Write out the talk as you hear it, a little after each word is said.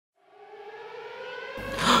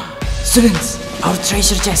Students, our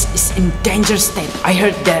treasure chest is in danger state. I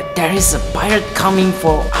heard that there is a pirate coming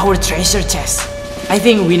for our treasure chest. I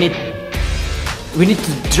think we need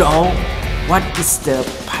to draw what is the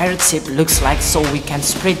pirate ship looks like, so we can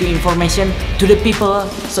spread the information to the people.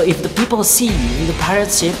 So if the people see the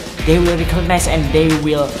pirate ship, they will recognize and they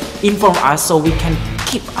will inform us, so we can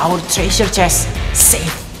keep our treasure chest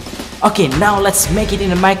safe. Okay, now let's make it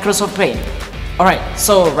in Microsoft Paint. Alright,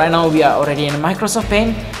 so right now we are already in Microsoft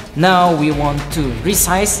Paint. Now we want to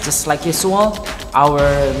resize, just like usual, our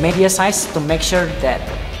media size to make sure that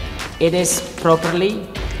it is properly.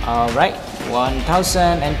 Alright,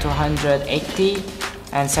 1280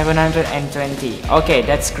 and 720. Okay,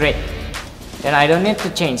 that's great. Then I don't need to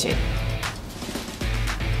change it.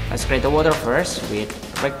 Let's create the water first with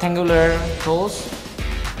rectangular tools.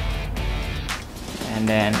 And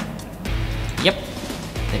then, yep,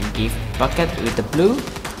 then give bucket with the blue.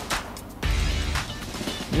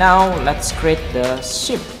 Now let's create the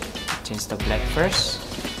ship. Change the black first.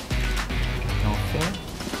 Okay.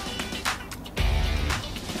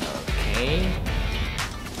 Okay.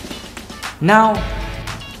 Now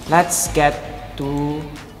let's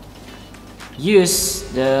use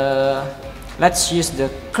the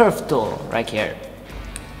curve tool right here.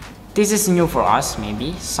 This is new for us.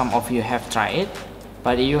 Maybe some of you have tried it,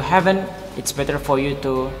 but if you haven't, it's better for you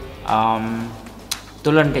to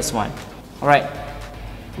learn this one. All right.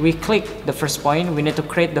 We click the first point. We need to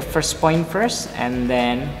create the first point first and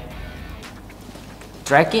then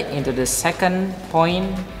drag it into the second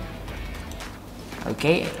point.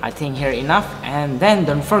 Okay, I think here enough. And then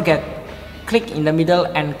don't forget, click in the middle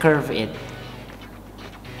and curve it.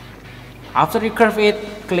 After you curve it,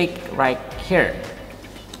 click right here.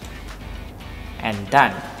 And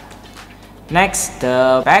done. Next,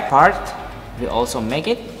 the back part, we also make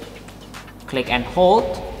it. Click and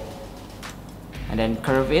hold. And then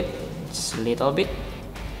curve it just a little bit.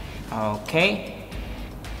 Okay,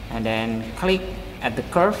 and then click at the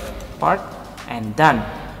curve part and done.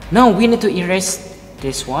 Now we need to erase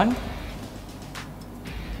this one.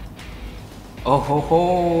 Oh ho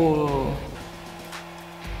ho.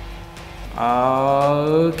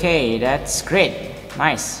 Okay, that's great.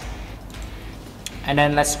 Nice. And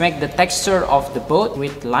then let's make the texture of the boat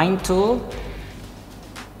with line tool.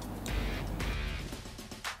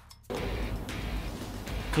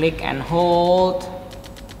 Click and hold,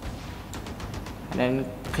 and then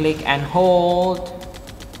click and hold,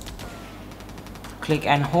 click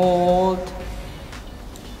and hold,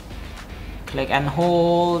 click and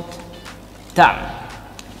hold. Done.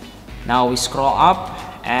 Now we scroll up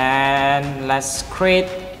and let's create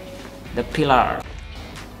the pillar.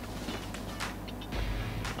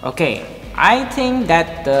 Okay, I think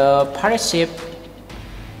that the pirate ship,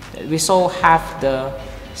 we so have the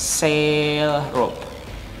sail rope.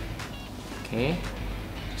 Okay,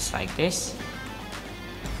 just like this.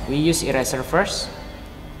 We use eraser first.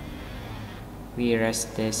 We erase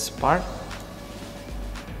this part.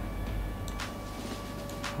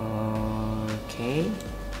 Okay,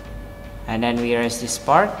 and then we erase this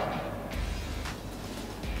part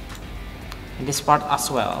and this part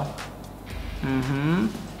as well.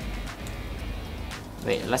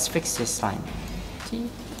 Wait, let's fix this line. Okay,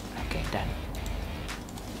 done.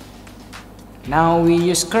 Now we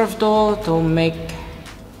use curve tool to make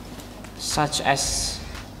such as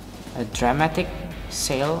a dramatic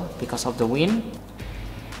sail because of the wind.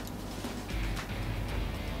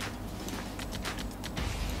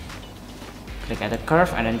 Click at the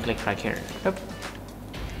curve and then click right here.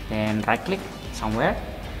 Then right click somewhere.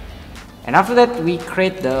 And after that we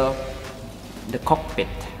create the cockpit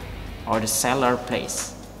or the sailor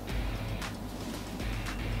place.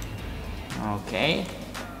 Okay.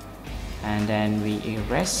 And then we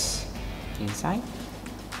erase inside.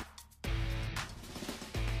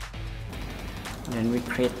 And then we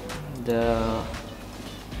create the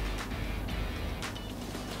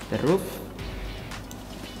roof.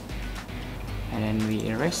 And then we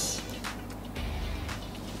erase.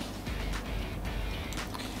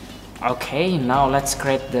 Okay, now let's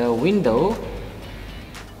create the window.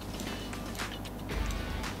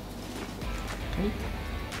 Okay.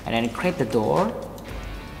 And then create the door.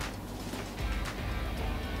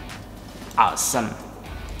 Awesome.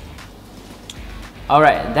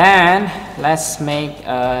 Alright, then let's make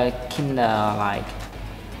a kinda like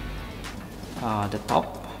the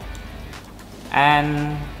top,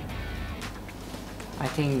 and I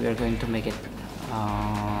think we're going to make it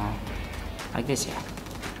like this, yeah,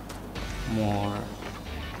 more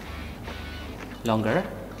longer.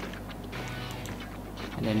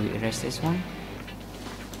 And then we erase this one.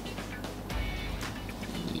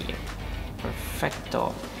 Yeah,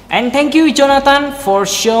 perfecto. And thank you, Jonathan, for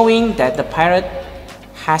showing that the pirate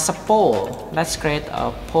has a pole. Let's create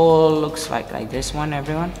a pole looks like this one,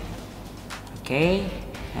 everyone. Okay,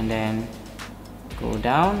 and then go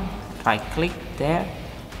down, right click there,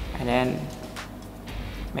 and then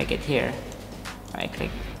make it here. Right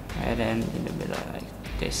click, and then in the middle like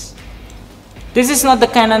this. This is not the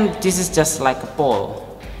cannon, this is just like a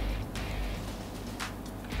pole.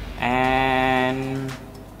 And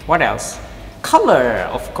what else? Color,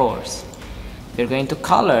 of course. We're going to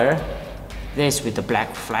color this with the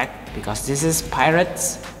black flag because this is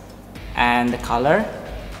pirates. And the color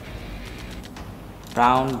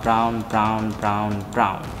brown, brown, brown, brown,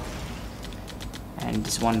 brown. And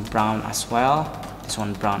this one brown as well. This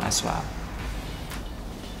one brown as well.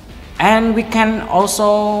 And we can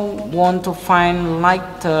also want to find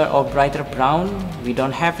lighter or brighter brown. We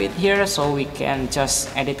don't have it here, so we can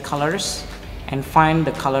just edit colors and find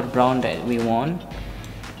the color brown that we want.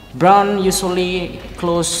 Brown usually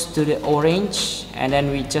close to the orange, and then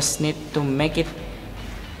we just need to make it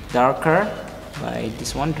darker by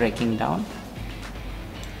this one, dragging down.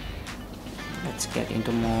 Let's get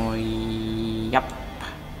into more, yep,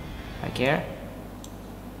 right here.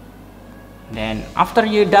 Then after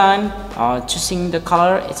you're done choosing the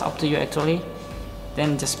color, it's up to you actually.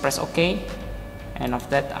 Then just press OK, and after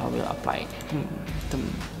that I will apply it.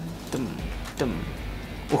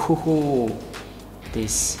 Ooh,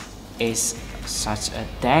 this is such a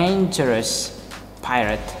dangerous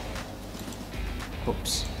pirate.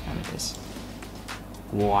 Oops, look at this.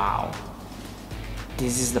 Wow,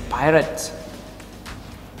 this is the pirate.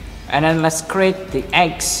 And then let's create the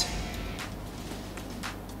eggs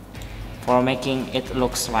for making it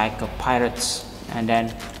looks like a pirates, and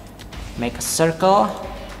then make a circle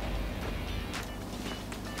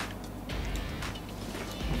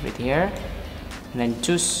with here, and then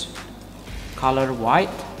choose color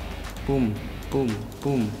white, boom, boom,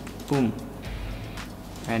 boom, boom,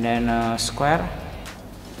 and then a square,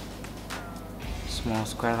 small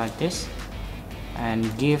square like this,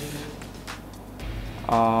 and give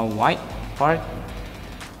a white part,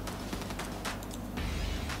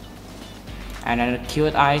 and then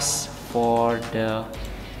cute eyes for the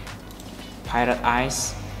pirate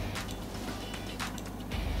eyes.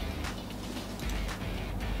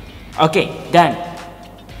 Okay, done.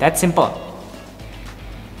 That's simple.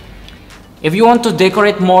 If you want to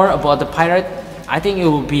decorate more about the pirate, I think it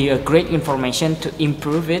will be a great information to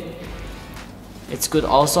improve it. It's good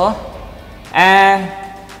also. And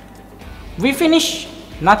we finish.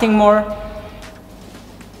 Nothing more.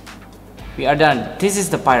 We are done. This is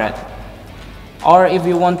the pirate. Or if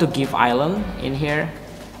you want to give island in here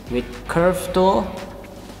with curve tool,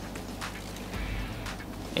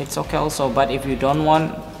 it's okay also, but if you don't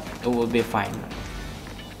want, it will be fine.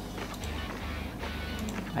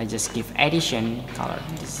 I just give addition color.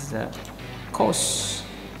 This is the coast,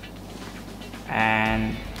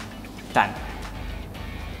 and done.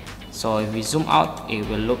 So if we zoom out, it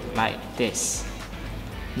will look like this.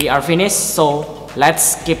 We are finished, so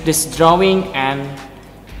let's keep this drawing and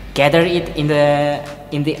gather it in the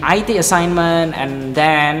IT assignment, and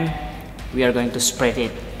then we are going to spread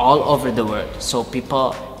it all over the world so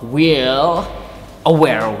people will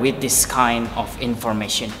aware with this kind of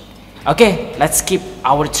information. Okay, let's keep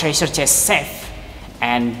our treasure chest safe,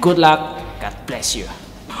 and good luck. God bless you.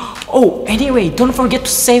 Oh, anyway, don't forget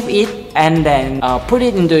to save it and then put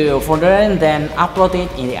it into your folder and then upload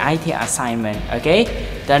it in the IT assignment. Okay,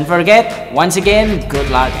 don't forget. Once again, good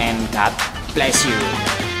luck and God bless you.